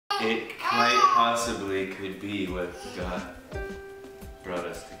It quite possibly could be what God brought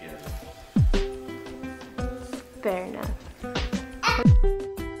us together. Fair enough.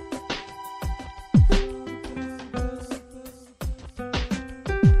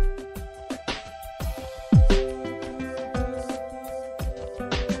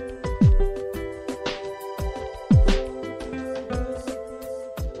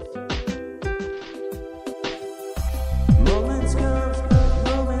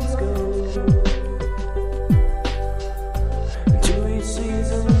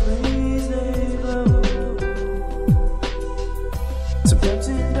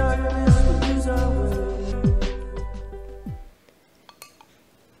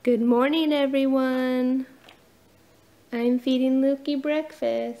 Good morning, everyone. I'm feeding Lukey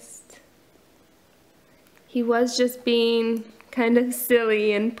breakfast. He was just being kind of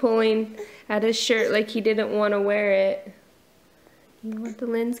silly and pulling at his shirt like he didn't want to wear it. You want the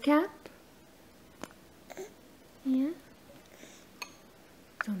lens cap? Yeah?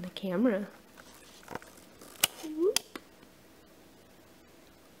 It's on the camera. Whoop.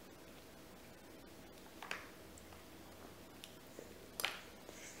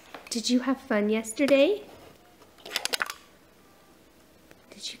 Did you have fun yesterday?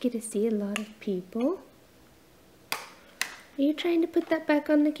 Did you get to see a lot of people? Are you trying to put that back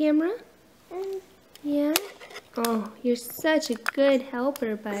on the camera? Yeah? Oh, you're such a good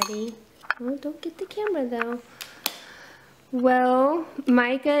helper, buddy. Oh, don't get the camera though. Well,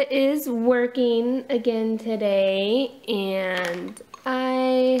 Micah is working again today, and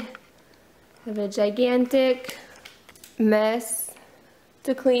I have a gigantic mess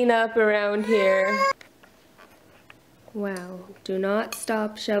to clean up around here. Wow, do not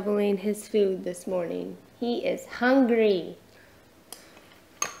stop shoveling his food this morning. He is hungry.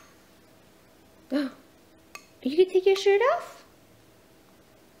 Oh, are you gonna take your shirt off?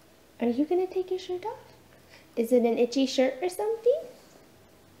 Are you gonna take your shirt off? Is it an itchy shirt or something?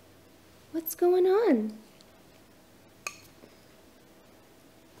 What's going on?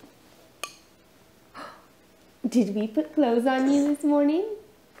 Did we put clothes on you this morning?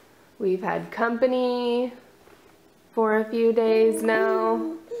 We've had company for a few days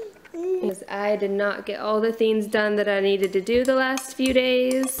now, because I did not get all the things done that I needed to do the last few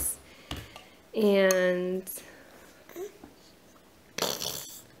days, and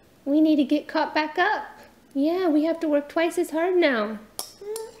we need to get caught back up. Yeah, we have to work twice as hard now.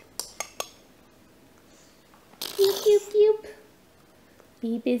 Pew, pew, pew.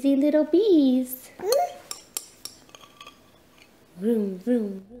 Be busy little bees. Vroom,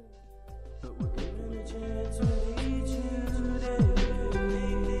 vroom.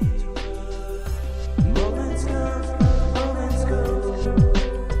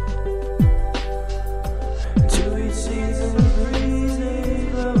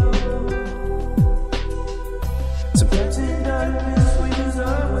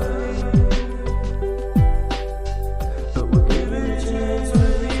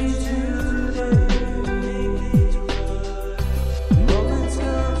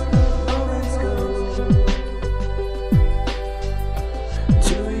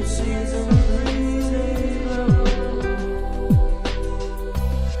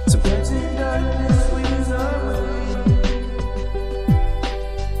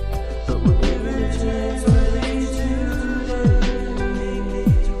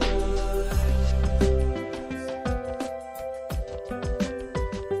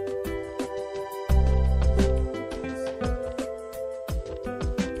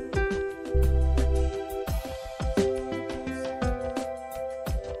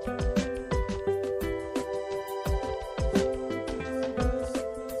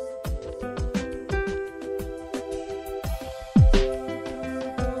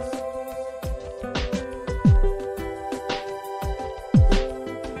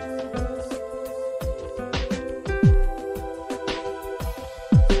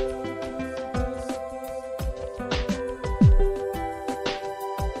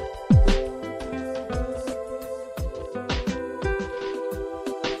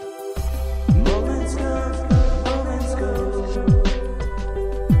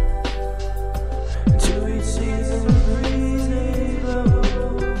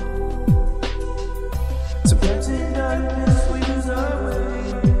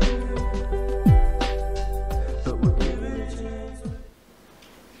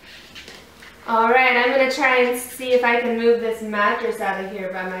 Alright, I'm going to try and see if I can move this mattress out of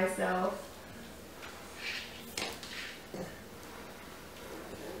here by myself.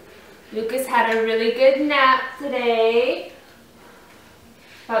 Lucas had a really good nap today,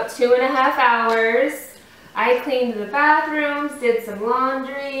 about 2.5 hours. I cleaned the bathrooms, did some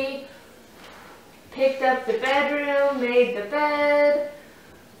laundry, picked up the bedroom, made the bed,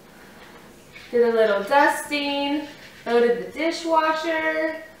 did a little dusting, loaded the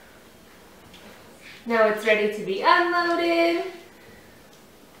dishwasher. Now it's ready to be unloaded.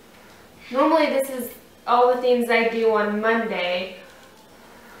 Normally this is all the things I do on Monday,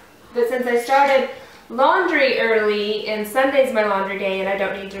 but since I started laundry early and Sunday's my laundry day and I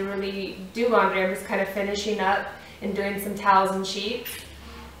don't need to really do laundry, I'm just kind of finishing up and doing some towels and sheets.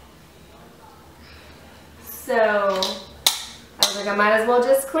 So I was like, I might as well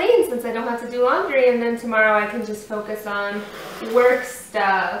just clean since I don't have to do laundry, and then tomorrow I can just focus on work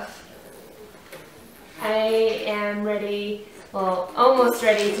stuff. I am ready, well, almost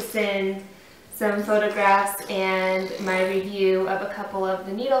ready to send some photographs and my review of a couple of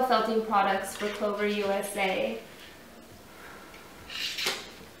the needle felting products for Clover USA.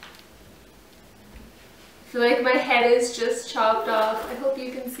 I feel like my head is just chopped off. I hope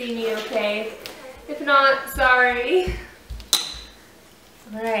you can see me okay. If not, sorry.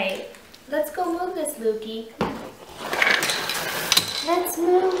 Alright, let's go move this, Lukey. Let's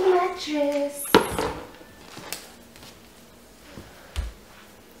move the mattress.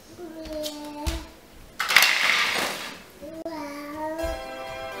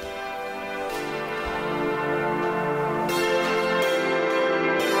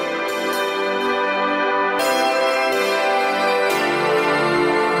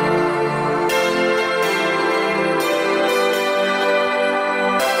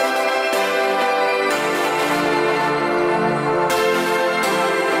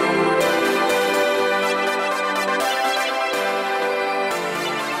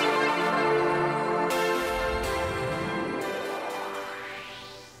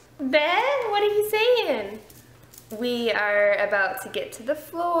 Ben, what are you saying? We are about to get to the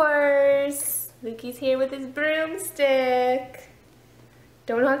floors. Lukey's here with his broomstick.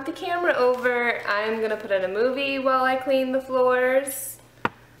 Don't knock the camera over. I'm gonna put in a movie while I clean the floors.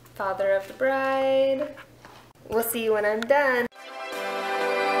 Father of the bride. We'll see you when I'm done.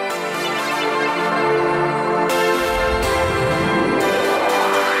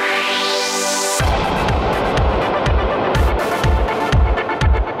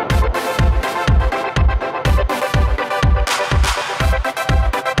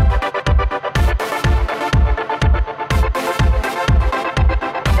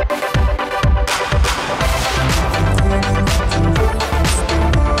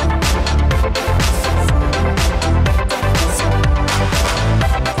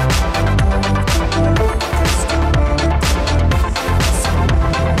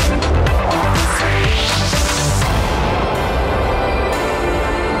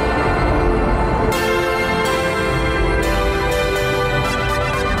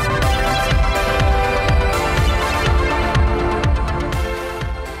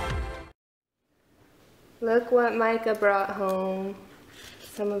 Look what Micah brought home.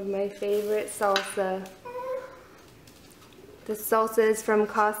 Some of my favorite salsa. The salsa is from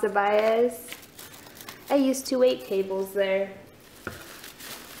Casa Baez. I used to wait tables there.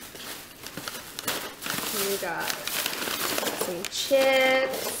 We got some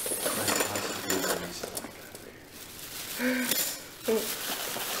chips.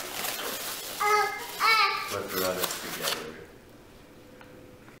 What brought us together?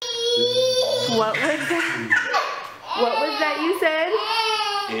 What was that? What was that you said?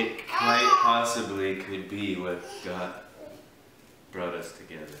 It quite possibly could be what brought us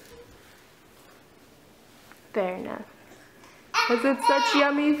together. Fair enough. Because it's such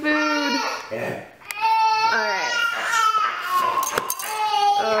yummy food. Yeah. Alright.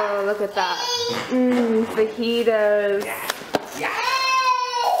 Oh, look at that. Mmm, fajitas. Yeah.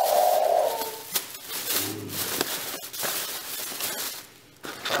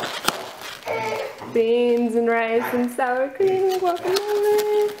 Beans and rice and sour cream and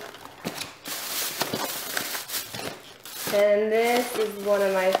guacamole. And this is one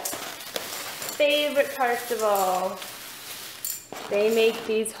of my favorite parts of all. They make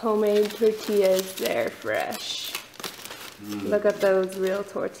these homemade tortillas. They're fresh. Look at those real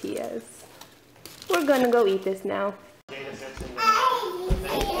tortillas. We're gonna go eat this now.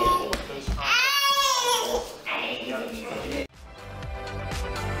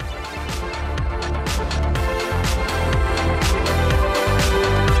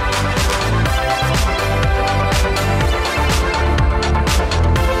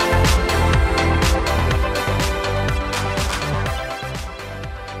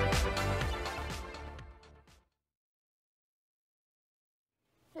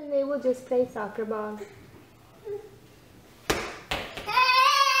 And they will just play soccer ball.